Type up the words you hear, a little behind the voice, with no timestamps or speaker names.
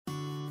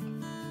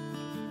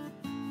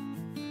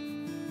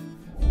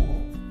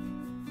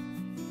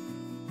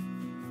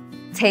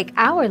Take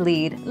our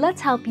lead,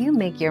 let's help you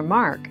make your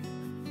mark.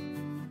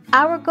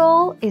 Our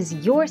goal is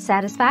your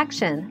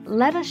satisfaction.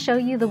 Let us show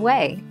you the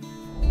way.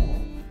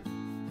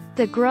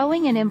 The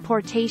growing and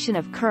importation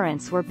of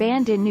currants were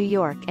banned in New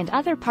York and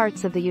other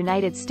parts of the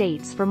United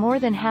States for more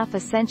than half a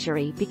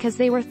century because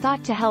they were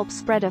thought to help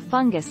spread a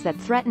fungus that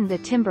threatened the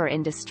timber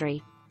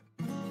industry.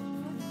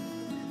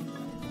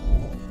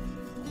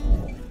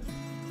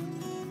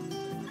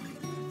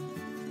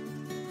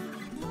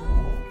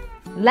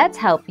 Let's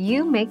help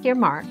you make your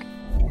mark.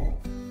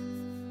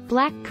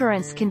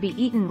 Blackcurrants can be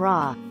eaten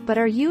raw, but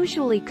are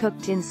usually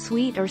cooked in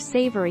sweet or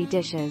savory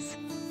dishes.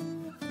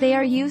 They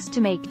are used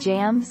to make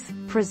jams,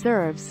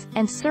 preserves,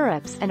 and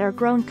syrups and are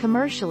grown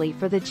commercially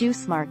for the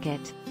juice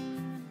market.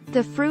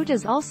 The fruit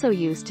is also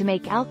used to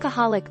make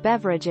alcoholic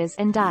beverages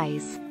and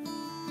dyes.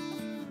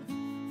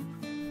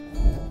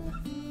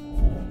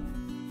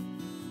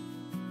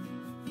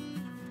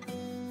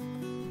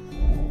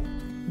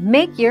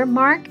 Make your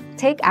mark,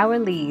 take our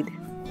lead.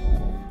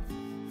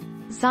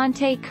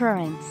 Zante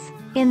currants.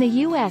 In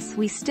the U.S.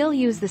 we still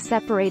use the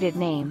separated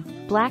name,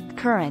 black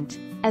currant,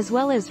 as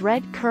well as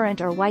red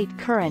currant or white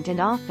currant and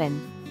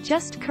often,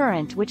 just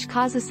currant, which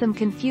causes some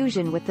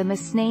confusion with the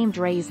misnamed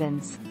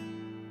raisins.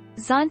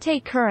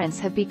 Zante currants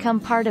have become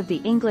part of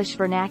the English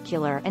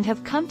vernacular and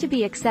have come to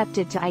be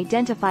accepted to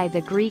identify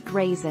the Greek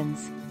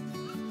raisins.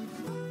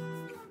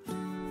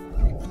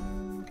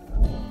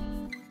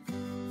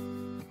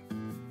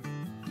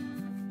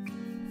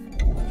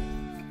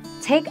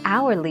 Take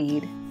our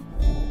lead.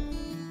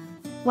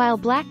 While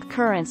black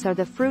currants are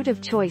the fruit of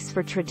choice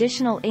for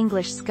traditional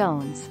English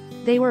scones,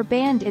 they were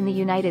banned in the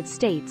United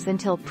States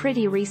until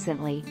pretty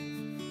recently.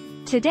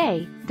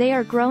 Today, they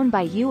are grown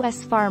by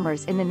U.S.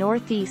 farmers in the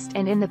Northeast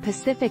and in the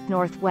Pacific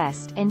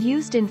Northwest and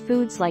used in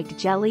foods like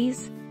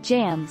jellies,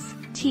 jams,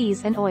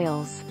 teas and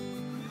oils.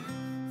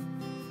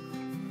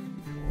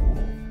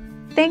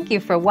 Thank you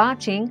for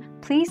watching.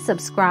 Please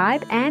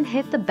subscribe and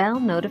hit the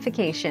bell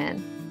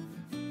notification.